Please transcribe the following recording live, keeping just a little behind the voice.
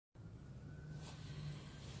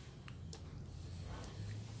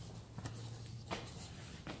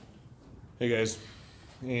Hey guys,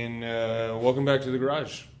 and welcome back to the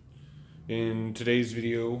garage. In today's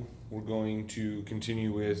video, we're going to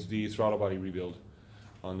continue with the throttle body rebuild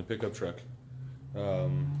on the pickup truck.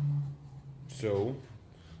 So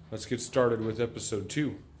let's get started with episode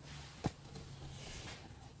 2.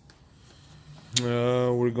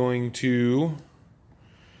 We're going to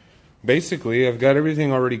basically, I've got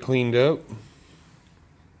everything already cleaned up.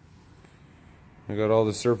 I got all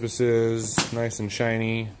the surfaces nice and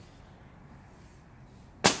shiny.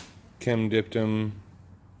 Chem dipped them.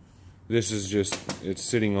 This is just, it's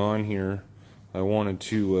sitting on here. I wanted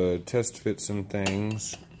to test fit some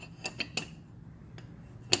things.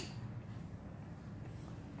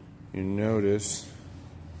 You notice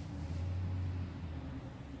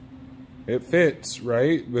it fits,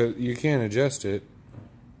 right? But you can't adjust it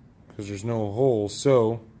because there's no hole.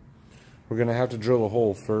 So we're gonna have to drill a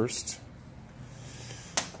hole first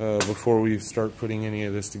before we start putting any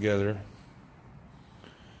of this together.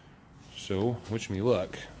 So, wish me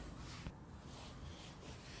luck.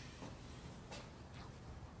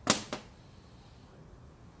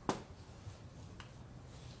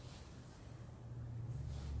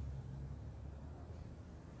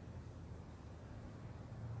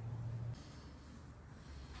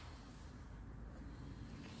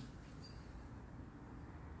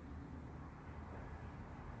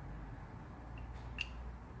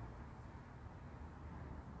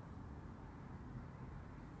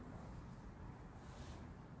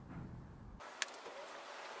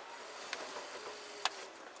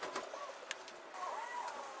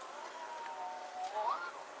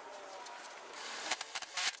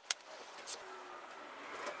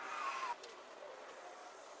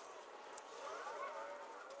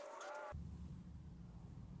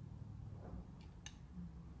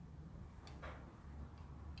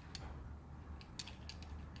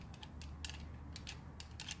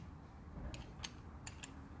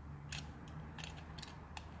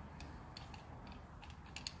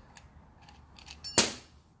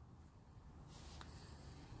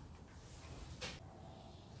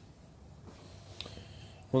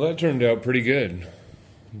 Well, that turned out pretty good.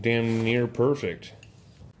 Damn near perfect.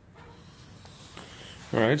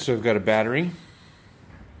 Alright, so I've got a battery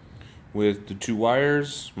with the 2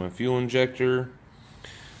 wires, my fuel injector.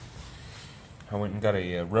 I went and got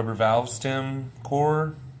a rubber valve stem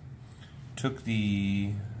core. Took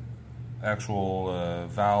the actual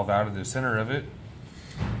valve out of the center of it.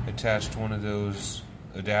 Attached one of those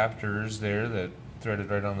adapters there that threaded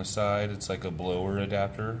right on the side. It's like a blower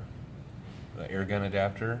adapter. Air gun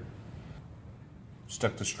adapter.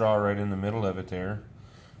 Stuck the straw right in the middle of it there.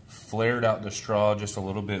 Flared out the straw just a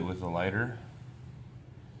little bit with a lighter,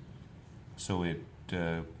 so it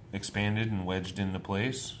expanded and wedged into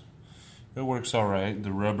place. It works alright.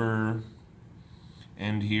 The rubber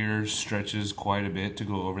end here stretches quite a bit to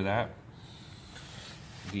go over that.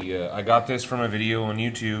 I got this from a video on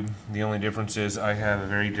YouTube. The only difference is I have a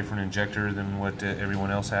very different injector than what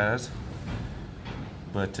everyone else has.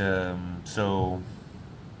 But so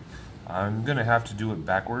I'm gonna have to do it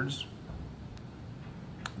backwards.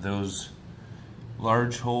 Those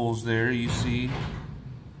large holes there you see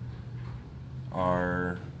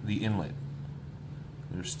are the inlet.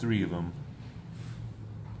 There's 3 of them.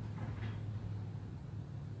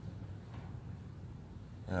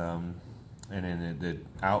 And then the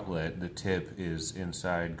outlet, the tip, is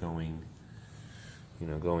inside going,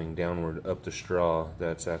 going downward up the straw.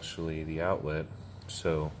 That's actually the outlet.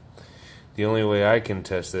 So the only way I can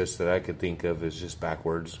test this that I could think of is just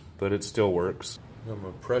backwards, but it still works. I'm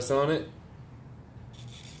gonna press on it.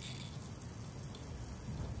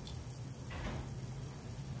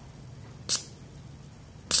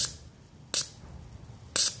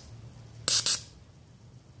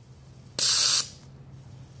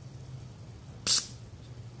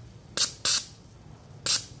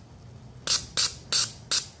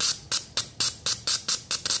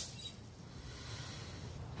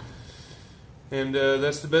 And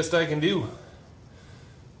that's the best I can do.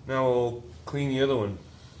 Now I'll clean the other one.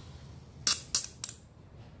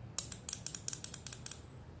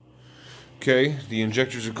 Okay, the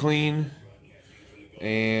injectors are clean,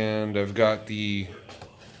 and I've got the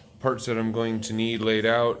parts that I'm going to need laid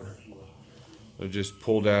out. I just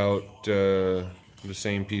pulled out the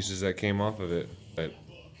same pieces that came off of it. But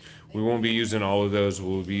we won't be using all of those.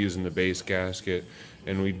 We'll be using the base gasket,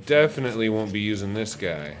 and we definitely won't be using this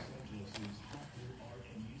guy.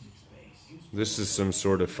 This is some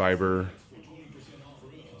sort of fiber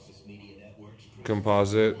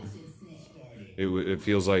composite. It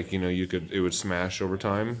feels like, it would smash over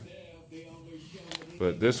time.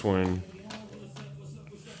 But this one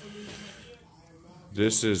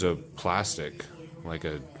This is a plastic, like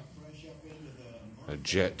a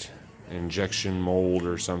jet injection mold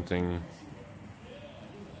or something.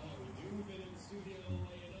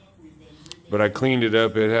 But I cleaned it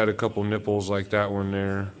up. It had a couple nipples like that one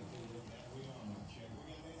there.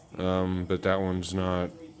 But that one's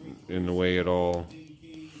not in the way at all.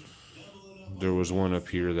 There was one up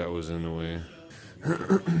here that was in the way.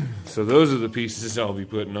 So those are the pieces I'll be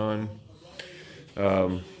putting on.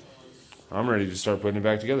 I'm ready to start putting it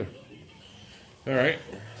back together. Alright,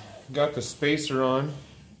 got the spacer on.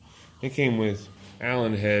 It came with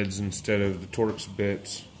Allen heads instead of the Torx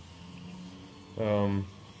bits. And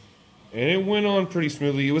it went on pretty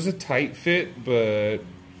smoothly. It was a tight fit, but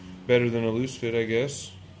better than a loose fit, I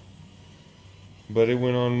guess. But it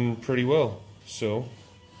went on pretty well. So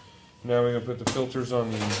now we're going to put the filters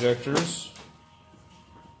on the injectors.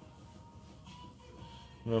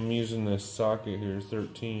 I'm using this socket here,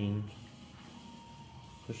 13.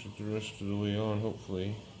 Push it the rest of the way on,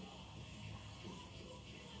 hopefully.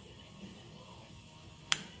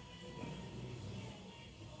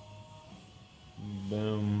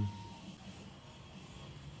 Boom.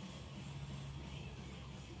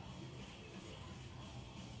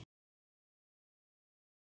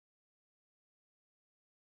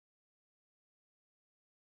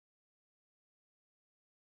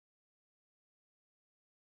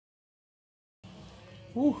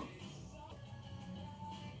 Woo.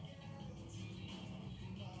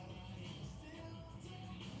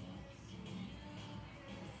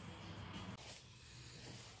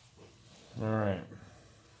 Alright,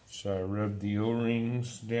 so I rubbed the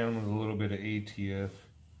O-rings down with a little bit of ATF.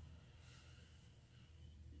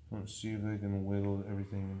 Let's see if I can wiggle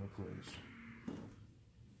everything into place.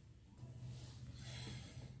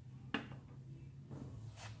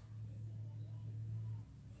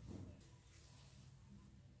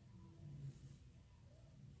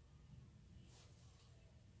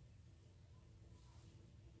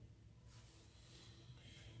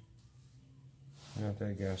 Got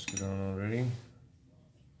that gasket on already.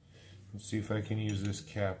 Let's see if I can use this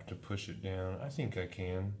cap to push it down. I think I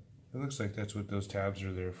can. It looks like that's what those tabs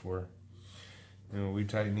are there for. And we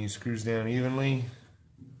tighten these screws down evenly.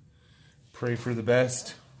 Pray for the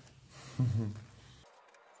best.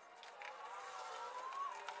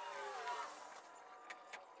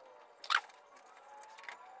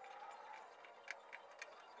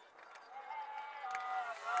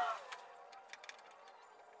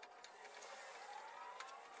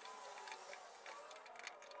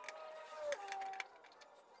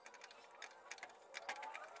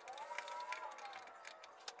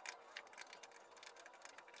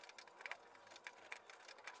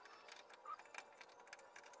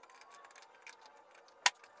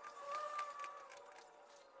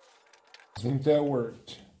 I think that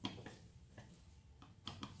worked.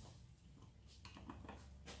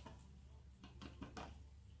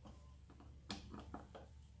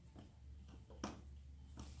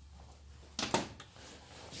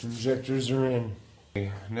 Injectors are in.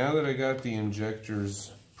 Okay, now that I got the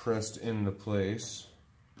injectors pressed into place,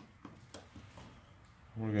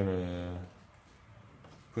 we're gonna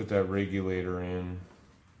put that regulator in.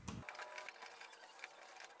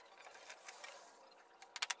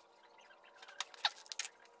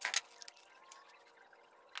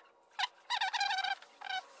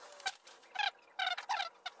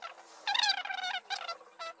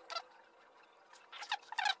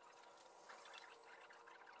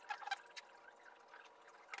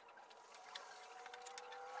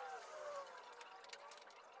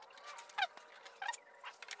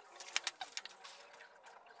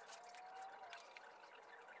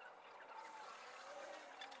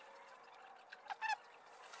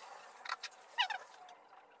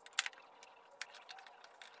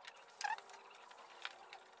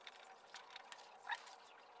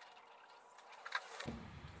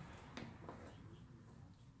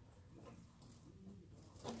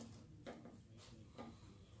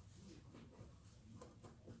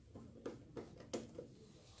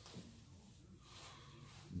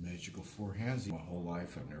 Magical Four Hands. My whole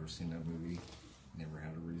life, I've never seen that movie. Never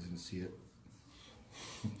had a reason to see it.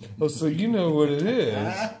 Oh, so you know what it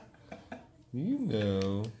is. You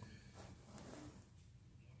know.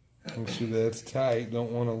 Make sure that's tight.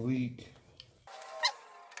 Don't want to leak.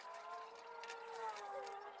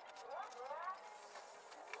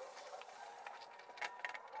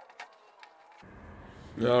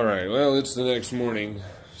 All right. Well, it's the next morning.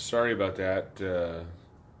 Sorry about that.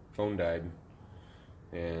 Phone died.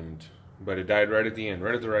 But it died right at the end,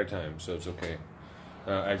 right at the right time, so it's okay.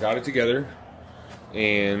 I got it together.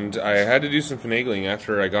 And I had to do some finagling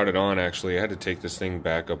after I got it on, actually. I had to take this thing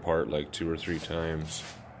back apart like 2 or 3 times.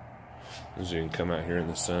 As you can come out here in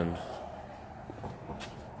the sun.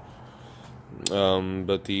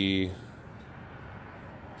 But the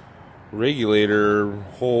regulator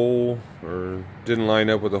hole didn't line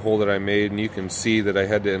up with the hole that I made, and you can see that I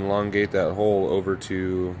had to elongate that hole over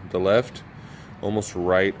to the left, almost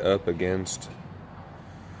right up against,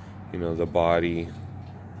 you know, the body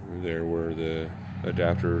there where the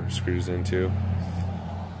adapter screws into.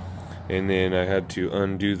 And then I had to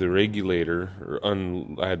undo the regulator,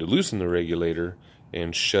 I had to loosen the regulator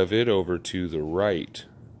and shove it over to the right,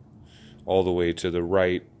 all the way to the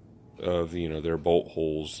right of, you know, their bolt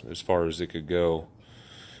holes as far as it could go.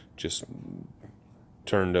 Just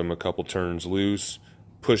turned them a couple turns loose,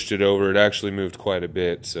 pushed it over. It actually moved quite a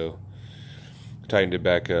bit, so tightened it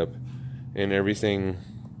back up, and everything.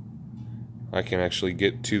 I can actually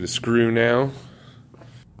get to the screw now.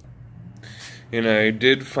 And I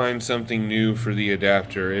did find something new for the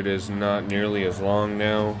adapter. It is not nearly as long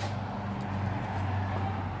now,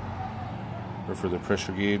 or for the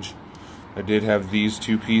pressure gauge. I did have these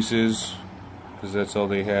 2 pieces because that's all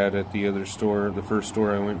they had at the other store, the first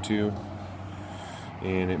store I went to,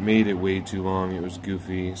 and it made it way too long. It was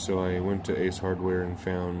goofy, so I went to Ace Hardware and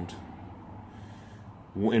found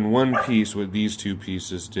in one piece what these 2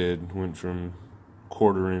 pieces did. Went from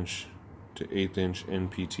 1/4 inch to 1/8 inch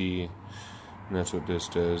NPT, and that's what this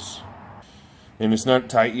does. And it's not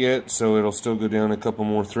tight yet, so it'll still go down a couple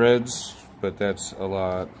more threads, but that's a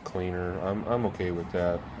lot cleaner. I'm okay with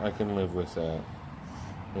that. I can live with that.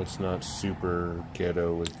 It's not super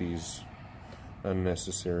ghetto with these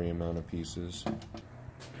unnecessary amount of pieces.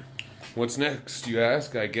 What's next, you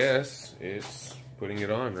ask? I guess it's putting it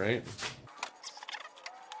on, right?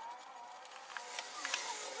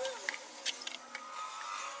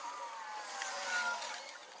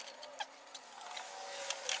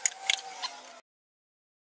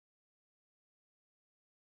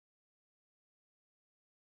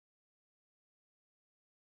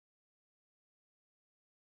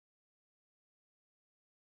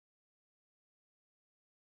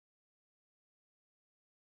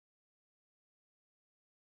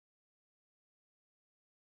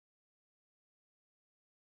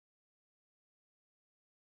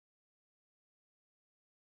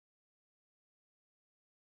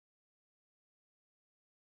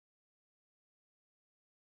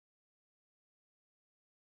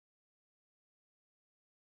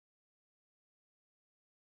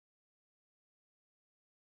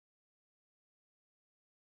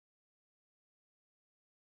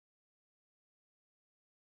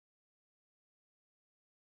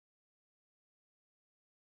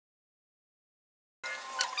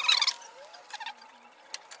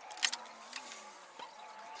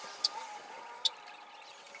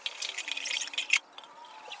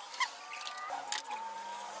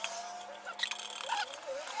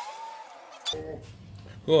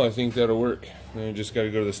 Well, I think that'll work. I just got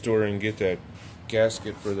to go to the store and get that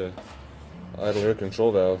gasket for the idle air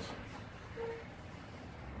control valve.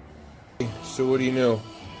 So what do you know?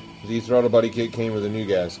 The throttle body kit came with a new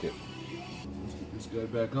gasket. Let's get this guy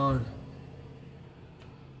back on.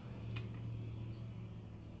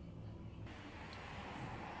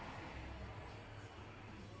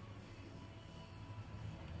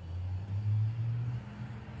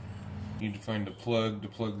 Need to find a plug to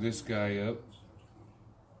plug this guy up,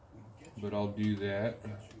 but I'll do that.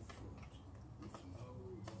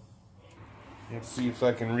 Let's see if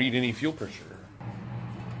I can read any fuel pressure.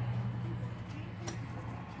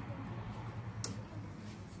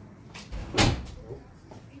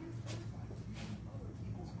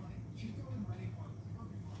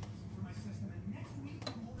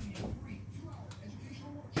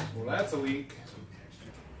 Well, that's a leak.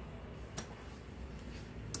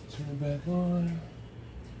 Turn it back on.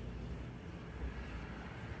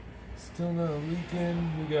 Still not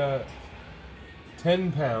leaking. We got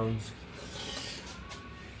 10 pounds.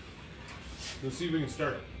 Let's see if we can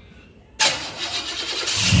start it.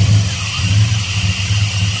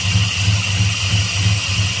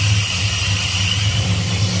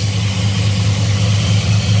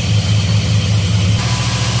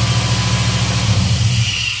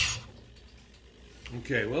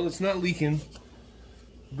 Okay, well, it's not leaking,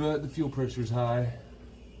 but the fuel pressure is high.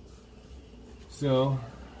 So,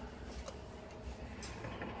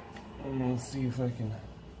 I'm gonna see if I can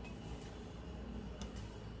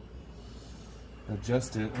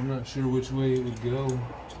adjust it. I'm not sure which way it would go.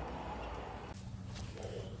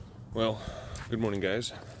 Well, good morning,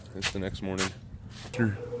 guys. It's the next morning.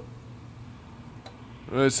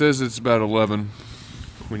 Well, it says it's about 11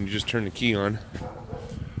 when you just turn the key on.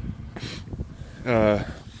 The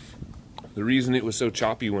reason it was so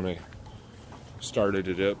choppy when I started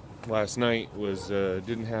it up last night was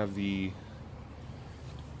didn't have the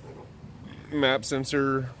map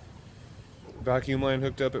sensor vacuum line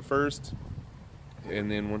hooked up at first,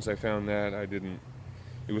 and then once I found that,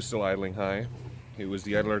 it was still idling high. It was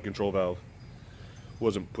the idler control valve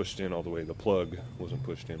wasn't pushed in all the way, the plug wasn't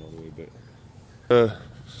pushed in all the way, but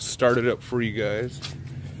start it up for you guys.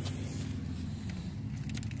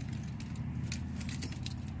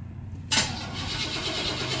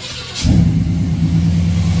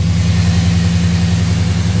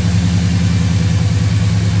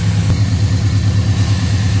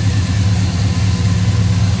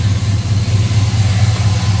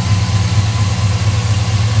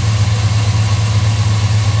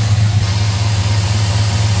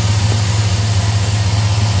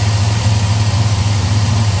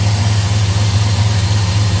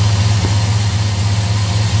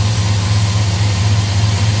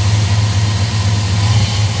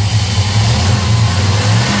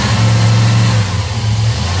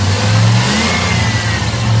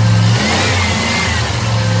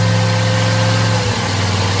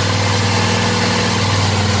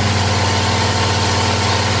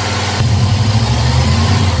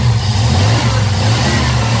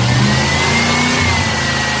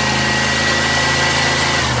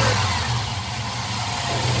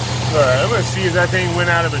 Alright, I'm gonna see if that thing went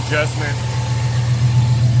out of adjustment.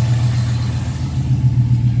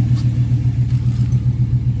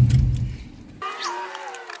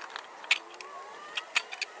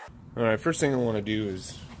 Alright, first thing I want to do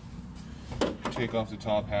is take off the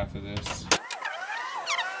top half of this.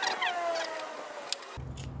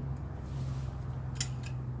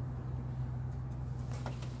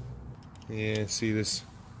 Yeah, see this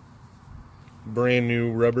brand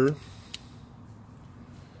new rubber.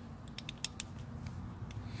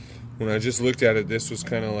 When I just looked at it, this was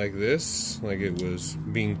kind of like this, like it was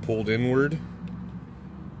being pulled inward.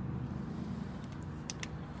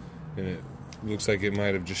 And it looks like it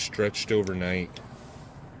might have just stretched overnight.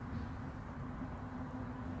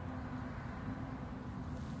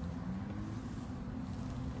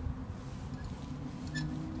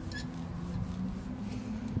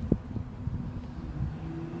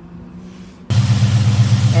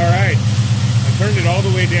 Alright, I turned it all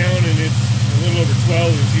the way down and it's a little over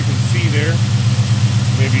 12, as you can see there,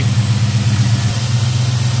 maybe.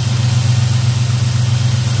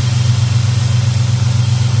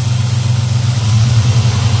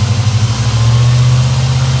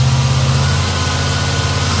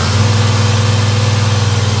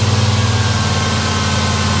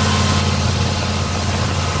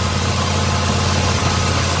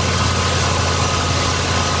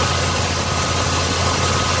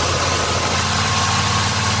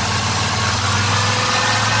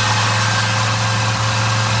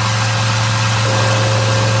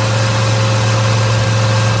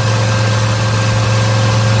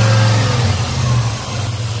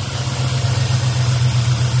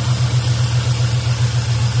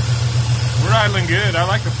 Idling good. I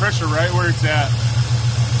like the pressure right where it's at.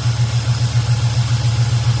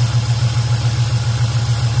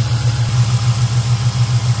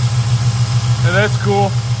 And that's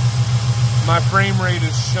cool. My frame rate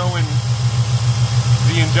is showing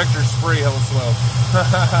the injector spray hella slow.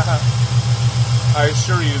 I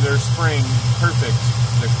assure you, they're spraying perfect.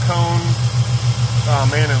 The cone, oh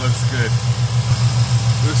man, it looks good.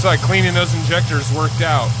 Looks like cleaning those injectors worked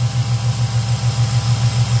out.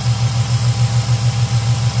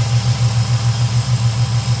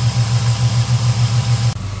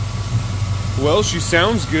 Well, she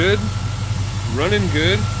sounds good, running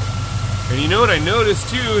good. And you know what I noticed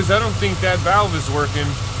too is I don't think that valve is working.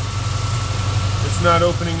 It's not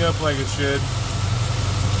opening up like it should.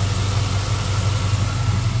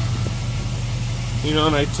 You know,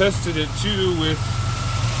 and I tested it too with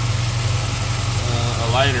a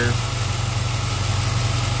lighter.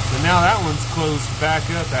 But now that one's closed back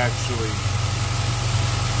up actually.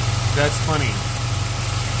 That's funny.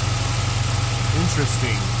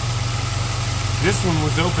 Interesting. This one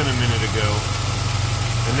was open a minute ago,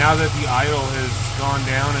 and now that the idle has gone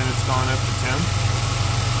down and it's gone up to temp,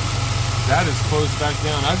 that is closed back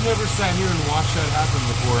down. I've never sat here and watched that happen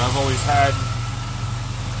before. I've always had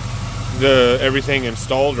everything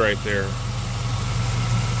installed right there.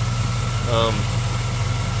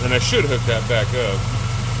 And I should hook that back up,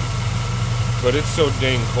 but it's so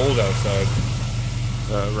dang cold outside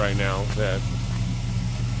right now that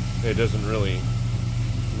it doesn't really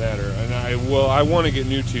matter. And I want to get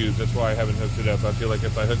new tubes. That's why I haven't hooked it up. I feel like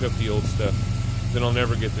if I hook up the old stuff, then I'll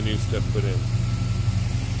never get the new stuff put in.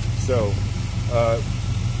 So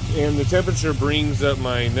And the temperature brings up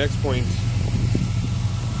my next point,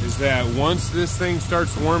 is that once this thing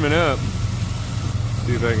starts warming up,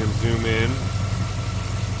 see if I can zoom in.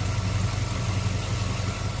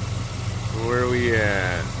 Where are we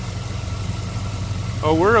at?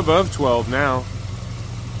 Oh, we're above 12 now.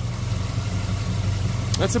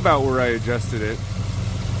 That's about where I adjusted it.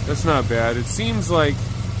 That's not bad. It seems like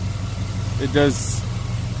it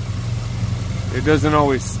doesn't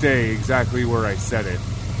always stay exactly where I set it.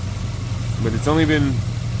 But it's only been,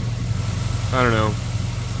 I don't know,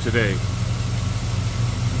 today.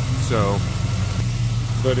 So,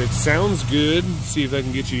 but it sounds good. Let's see if I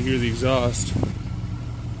can get you to hear the exhaust.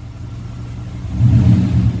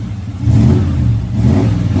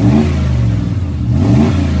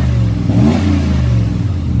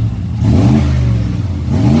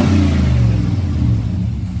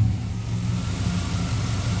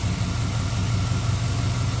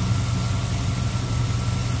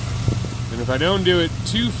 If I don't do it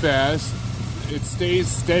too fast, it stays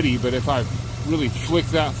steady, but if I really flick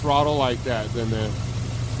that throttle like that, then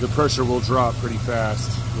the pressure will drop pretty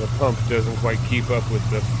fast. The pump doesn't quite keep up with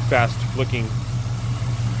the fast flicking.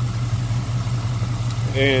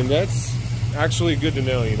 And that's actually good to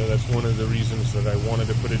know. You know, that's one of the reasons that I wanted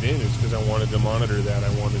to put it in, is because I wanted to monitor that. I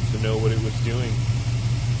wanted to know what it was doing.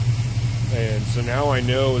 And so now I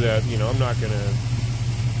know that, you know, I'm not going to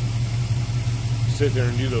sit there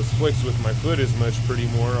and do those flicks with my foot as much pretty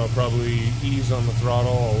more. I'll probably ease on the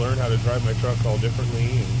throttle. I'll learn how to drive my truck all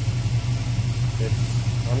differently, and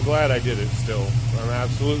I'm glad I did it still. I'm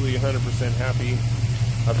absolutely 100% happy.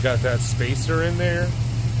 I've got that spacer in there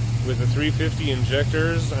with the 350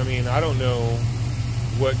 injectors. I mean, I don't know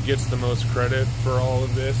what gets the most credit for all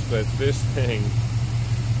of this, but this thing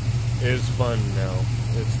is fun now.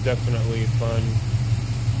 It's definitely fun.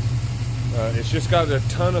 It's just got a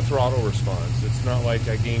ton of throttle response. It's not like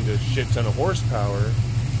I gained a shit ton of horsepower,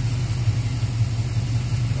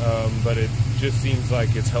 but it just seems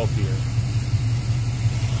like it's healthier.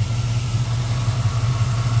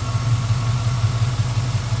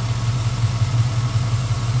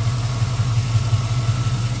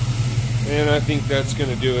 And I think that's going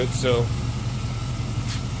to do it. So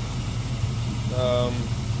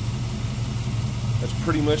that's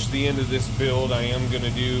pretty much the end of this build. I am going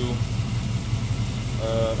to do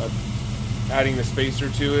adding the spacer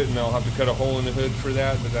to it, and I'll have to cut a hole in the hood for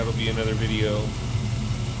that, but that'll be another video.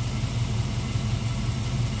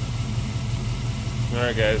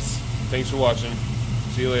 Alright guys, thanks for watching.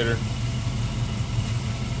 See you later.